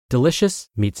Delicious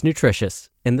meets nutritious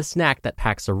in the snack that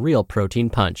packs a real protein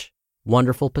punch.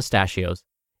 Wonderful Pistachios.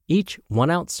 Each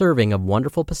 1-ounce serving of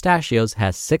Wonderful Pistachios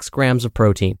has 6 grams of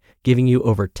protein, giving you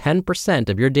over 10%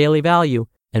 of your daily value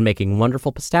and making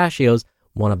Wonderful Pistachios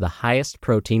one of the highest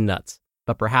protein nuts.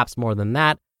 But perhaps more than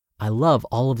that, I love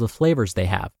all of the flavors they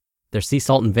have. Their sea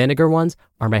salt and vinegar ones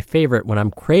are my favorite when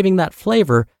I'm craving that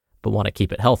flavor but want to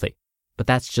keep it healthy. But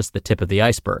that's just the tip of the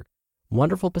iceberg.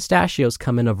 Wonderful Pistachios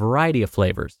come in a variety of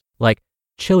flavors, like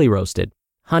chili roasted,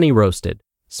 honey roasted,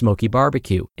 smoky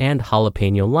barbecue, and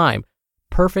jalapeno lime,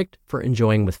 perfect for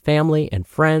enjoying with family and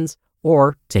friends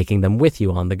or taking them with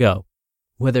you on the go.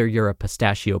 Whether you're a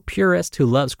pistachio purist who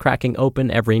loves cracking open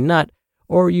every nut,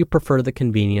 or you prefer the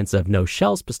convenience of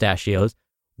no-shells pistachios,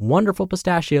 Wonderful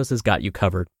Pistachios has got you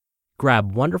covered.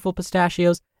 Grab Wonderful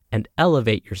Pistachios and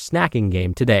elevate your snacking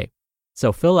game today.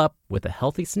 So fill up with a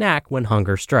healthy snack when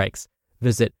hunger strikes.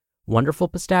 Visit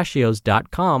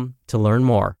wonderfulpistachios.com to learn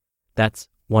more. That's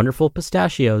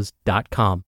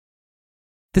wonderfulpistachios.com.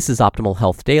 This is Optimal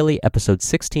Health Daily, episode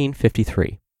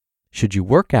 1653. Should you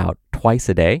work out twice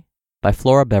a day? By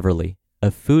Flora Beverly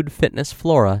of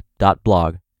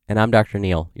foodfitnessflora.blog. And I'm Dr.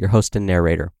 Neil, your host and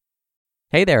narrator.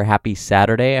 Hey there, happy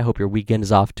Saturday. I hope your weekend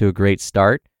is off to a great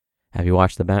start. Have you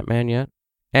watched The Batman yet?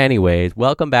 Anyways,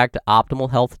 welcome back to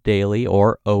Optimal Health Daily,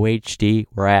 or OHD,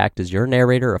 where I act as your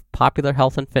narrator of popular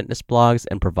health and fitness blogs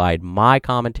and provide my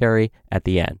commentary at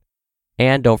the end.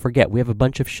 And don't forget, we have a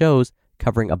bunch of shows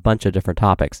covering a bunch of different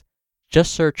topics.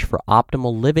 Just search for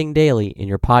Optimal Living Daily in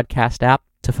your podcast app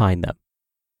to find them.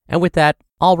 And with that,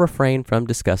 I'll refrain from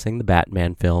discussing the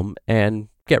Batman film and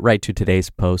get right to today's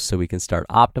post so we can start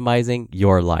optimizing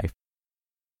your life.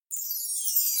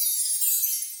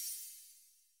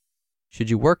 Should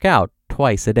you work out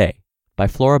twice a day? By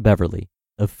Flora Beverly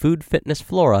of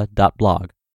foodfitnessflora.blog.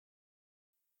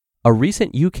 A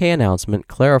recent UK announcement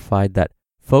clarified that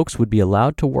folks would be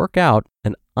allowed to work out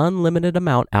an unlimited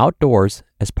amount outdoors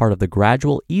as part of the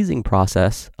gradual easing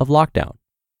process of lockdown.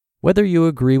 Whether you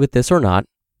agree with this or not,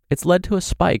 it's led to a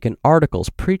spike in articles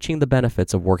preaching the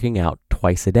benefits of working out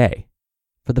twice a day.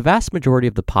 For the vast majority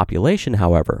of the population,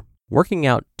 however, working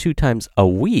out 2 times a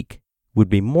week would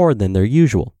be more than their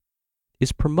usual.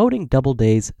 Is promoting double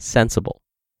days sensible?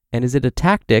 And is it a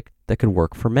tactic that could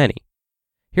work for many?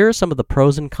 Here are some of the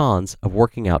pros and cons of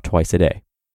working out twice a day.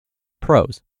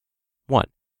 Pros. 1.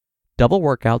 Double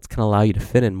workouts can allow you to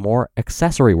fit in more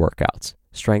accessory workouts,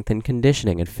 strength and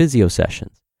conditioning and physio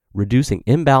sessions, reducing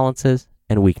imbalances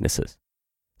and weaknesses.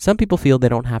 Some people feel they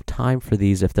don't have time for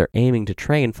these if they're aiming to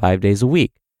train 5 days a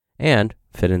week and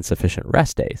fit in sufficient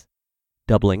rest days.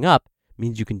 Doubling up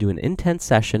means you can do an intense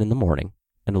session in the morning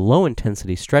and a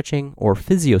low-intensity stretching or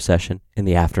physio session in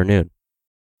the afternoon.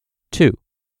 2.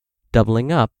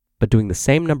 Doubling up, but doing the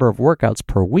same number of workouts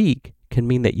per week can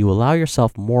mean that you allow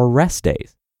yourself more rest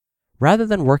days. Rather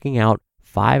than working out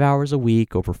 5 hours a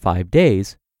week over 5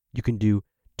 days, you can do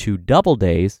 2 double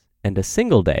days and a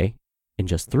single day in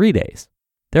just 3 days,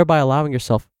 thereby allowing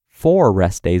yourself 4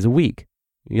 rest days a week.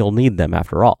 You'll need them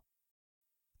after all.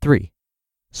 3.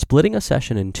 Splitting a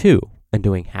session in 2 and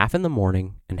doing half in the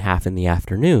morning and half in the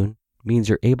afternoon means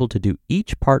you're able to do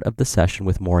each part of the session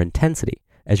with more intensity,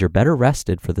 as you're better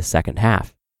rested for the second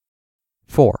half.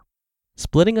 4.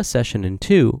 Splitting a session in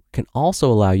 2 can also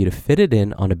allow you to fit it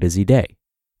in on a busy day.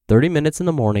 30 minutes in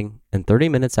the morning and 30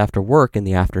 minutes after work in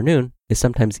the afternoon is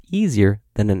sometimes easier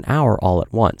than an hour all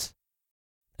at once.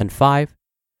 And 5.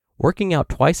 Working out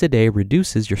twice a day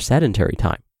reduces your sedentary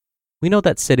time. We know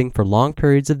that sitting for long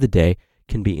periods of the day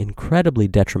can be incredibly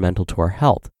detrimental to our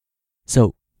health.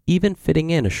 So even fitting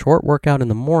in a short workout in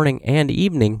the morning and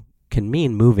evening can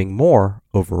mean moving more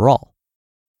overall.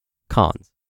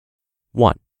 Cons.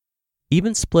 1.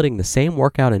 Even splitting the same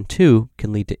workout in 2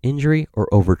 can lead to injury or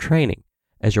overtraining,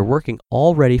 as you're working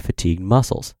already fatigued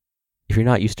muscles. If you're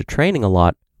not used to training a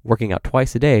lot, working out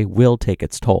twice a day will take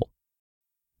its toll.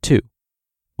 2.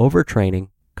 Overtraining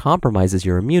compromises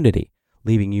your immunity,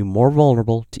 leaving you more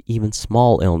vulnerable to even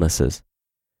small illnesses.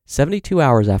 72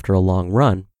 hours after a long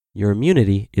run, your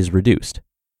immunity is reduced.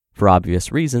 For obvious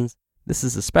reasons, this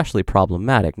is especially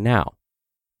problematic now.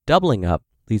 Doubling up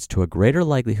leads to a greater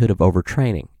likelihood of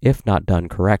overtraining if not done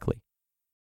correctly.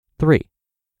 3.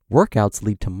 Workouts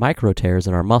lead to micro tears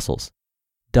in our muscles.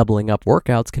 Doubling up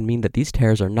workouts can mean that these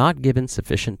tears are not given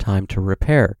sufficient time to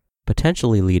repair,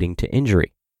 potentially leading to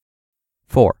injury.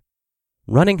 4.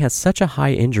 Running has such a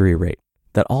high injury rate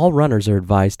that all runners are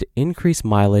advised to increase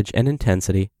mileage and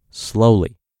intensity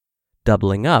slowly.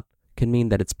 Doubling up can mean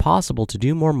that it's possible to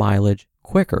do more mileage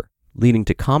quicker, leading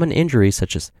to common injuries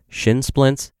such as shin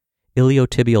splints,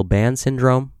 iliotibial band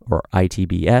syndrome, or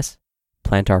ITBS,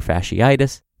 plantar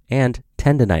fasciitis, and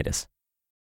tendinitis.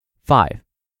 5.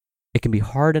 It can be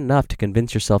hard enough to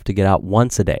convince yourself to get out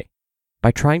once a day.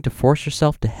 By trying to force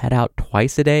yourself to head out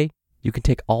twice a day, you can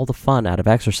take all the fun out of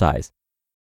exercise.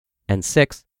 And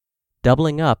 6.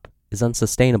 Doubling up is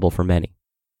unsustainable for many.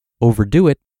 Overdo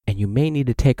it, and you may need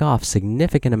to take off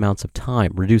significant amounts of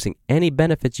time, reducing any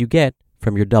benefits you get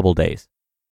from your double days.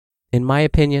 In my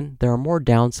opinion, there are more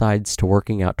downsides to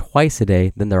working out twice a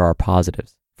day than there are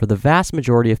positives. For the vast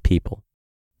majority of people,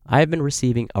 I have been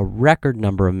receiving a record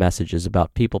number of messages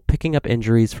about people picking up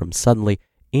injuries from suddenly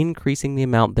increasing the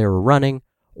amount they were running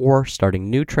or starting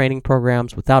new training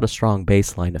programs without a strong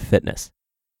baseline of fitness.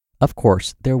 Of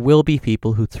course, there will be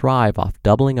people who thrive off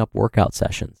doubling up workout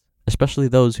sessions, especially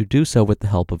those who do so with the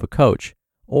help of a coach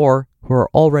or who are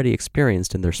already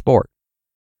experienced in their sport.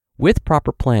 With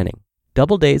proper planning,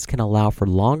 double days can allow for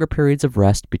longer periods of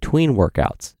rest between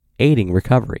workouts, aiding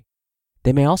recovery.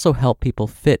 They may also help people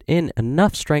fit in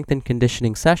enough strength and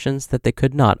conditioning sessions that they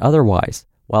could not otherwise,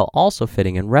 while also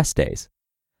fitting in rest days.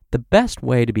 The best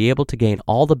way to be able to gain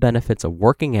all the benefits of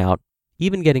working out,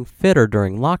 even getting fitter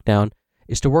during lockdown,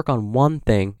 is to work on one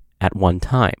thing at one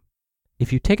time.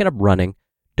 If you've taken up running,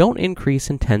 don't increase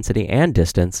intensity and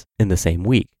distance in the same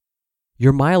week.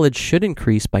 Your mileage should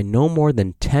increase by no more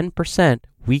than 10%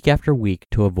 week after week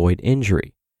to avoid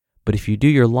injury. But if you do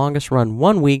your longest run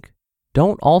one week,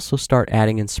 don't also start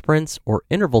adding in sprints or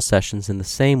interval sessions in the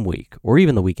same week or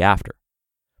even the week after.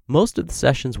 Most of the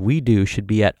sessions we do should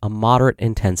be at a moderate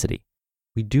intensity.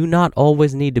 We do not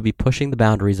always need to be pushing the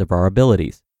boundaries of our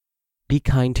abilities. Be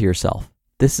kind to yourself.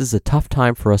 This is a tough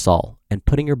time for us all, and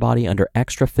putting your body under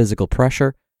extra physical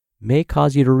pressure may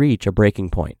cause you to reach a breaking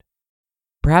point.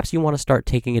 Perhaps you want to start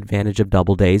taking advantage of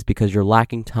double days because you're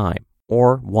lacking time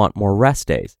or want more rest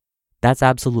days. That's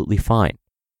absolutely fine.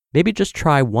 Maybe just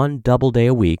try one double day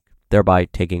a week, thereby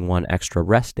taking one extra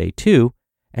rest day too,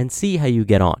 and see how you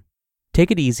get on. Take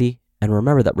it easy and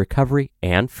remember that recovery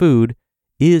and food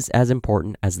is as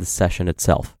important as the session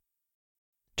itself.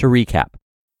 To recap,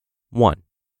 1.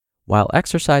 While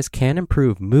exercise can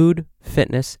improve mood,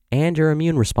 fitness, and your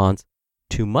immune response,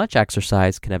 too much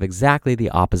exercise can have exactly the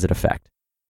opposite effect.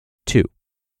 2.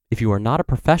 If you are not a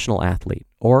professional athlete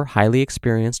or highly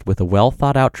experienced with a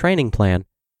well-thought-out training plan,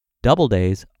 double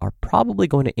days are probably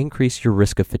going to increase your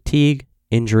risk of fatigue,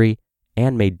 injury,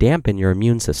 and may dampen your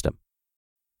immune system.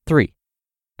 3.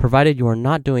 Provided you are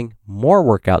not doing more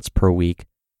workouts per week,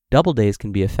 double days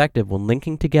can be effective when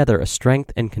linking together a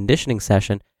strength and conditioning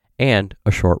session and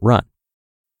a short run.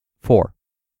 4.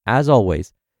 As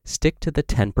always, stick to the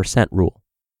 10% rule.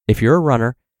 If you're a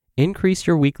runner, increase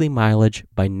your weekly mileage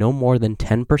by no more than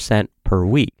 10% per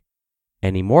week.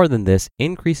 Any more than this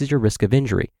increases your risk of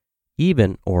injury,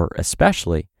 even or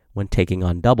especially when taking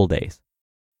on double days.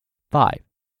 5.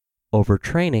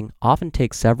 Overtraining often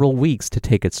takes several weeks to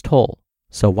take its toll,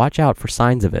 so watch out for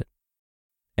signs of it.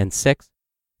 And 6.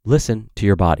 Listen to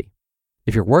your body.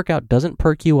 If your workout doesn't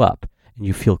perk you up and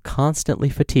you feel constantly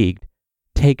fatigued,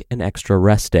 take an extra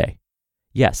rest day.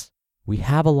 Yes, we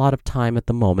have a lot of time at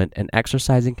the moment and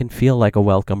exercising can feel like a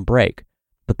welcome break,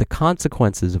 but the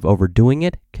consequences of overdoing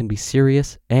it can be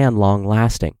serious and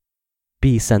long-lasting.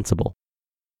 Be sensible.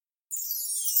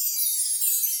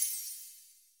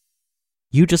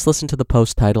 You just listened to the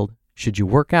post titled, Should You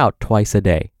Work Out Twice a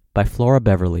Day? By Flora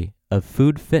Beverly of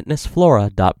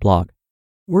foodfitnessflora.blog.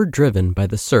 We're driven by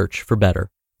the search for better,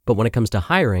 but when it comes to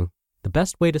hiring, the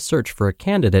best way to search for a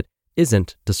candidate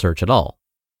isn't to search at all.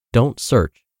 Don't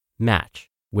search, match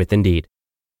with Indeed.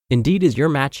 Indeed is your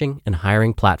matching and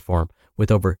hiring platform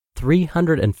with over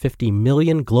 350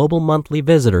 million global monthly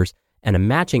visitors and a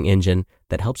matching engine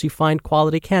that helps you find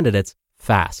quality candidates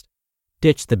fast.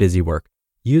 Ditch the busy work.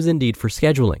 Use Indeed for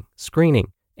scheduling,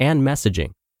 screening, and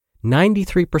messaging.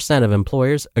 93% of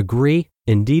employers agree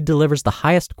Indeed delivers the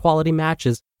highest quality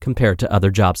matches compared to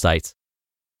other job sites.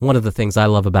 One of the things I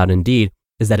love about Indeed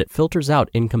is that it filters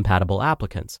out incompatible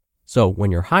applicants. So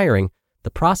when you're hiring, the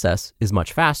process is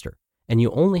much faster, and you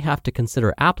only have to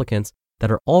consider applicants that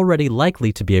are already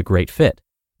likely to be a great fit.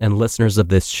 And listeners of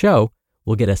this show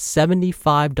will get a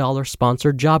 $75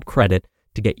 sponsored job credit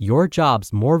to get your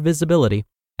jobs more visibility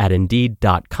at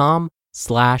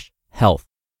Indeed.com/health.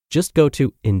 Just go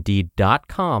to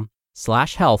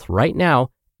Indeed.com/health right now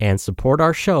and support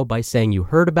our show by saying you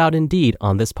heard about Indeed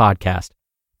on this podcast.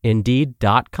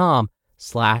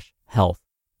 Indeed.com/health.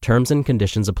 Terms and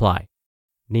conditions apply.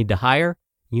 Need to hire?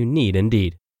 You need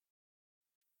Indeed.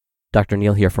 Dr.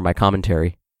 Neal here for my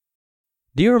commentary.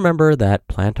 Do you remember that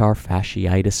plantar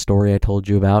fasciitis story I told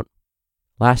you about?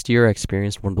 Last year, I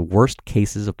experienced one of the worst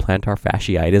cases of plantar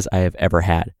fasciitis I have ever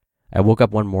had. I woke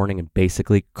up one morning and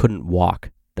basically couldn't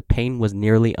walk. the pain was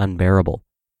nearly unbearable.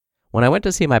 When I went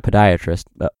to see my podiatrist,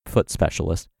 foot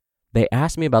specialist, they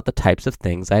asked me about the types of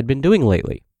things I had been doing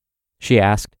lately. She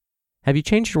asked, "Have you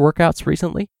changed your workouts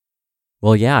recently?"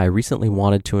 Well, yeah, I recently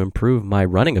wanted to improve my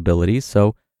running abilities,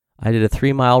 so I did a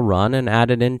 3-mile run and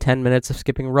added in 10 minutes of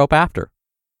skipping rope after.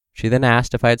 She then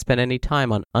asked if I had spent any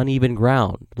time on uneven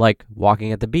ground, like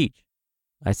walking at the beach.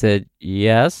 I said,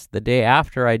 yes, the day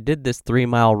after I did this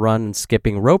 3-mile run and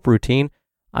skipping rope routine,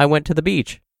 I went to the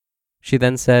beach. She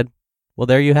then said, well,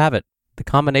 there you have it. The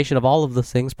combination of all of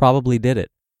those things probably did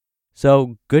it.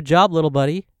 So, good job, little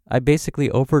buddy. I basically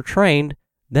overtrained,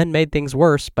 then made things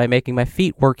worse by making my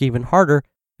feet work even harder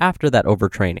after that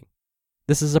overtraining.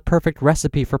 This is a perfect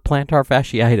recipe for plantar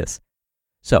fasciitis.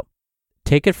 So,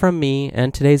 take it from me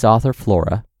and today's author,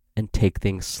 Flora, and take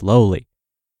things slowly.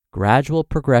 Gradual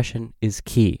progression is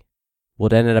key.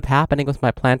 What ended up happening with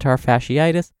my plantar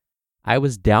fasciitis, I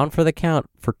was down for the count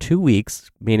for 2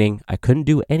 weeks, meaning I couldn't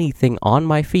do anything on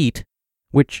my feet,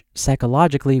 which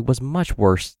psychologically was much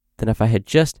worse than if I had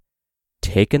just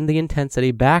taken the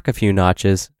intensity back a few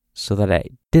notches so that I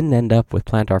didn't end up with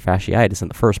plantar fasciitis in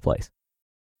the first place.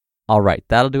 All right,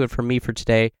 that'll do it for me for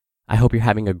today. I hope you're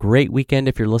having a great weekend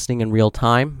if you're listening in real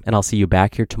time, and I'll see you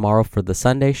back here tomorrow for the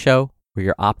Sunday show where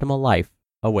your optimal life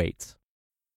awaits.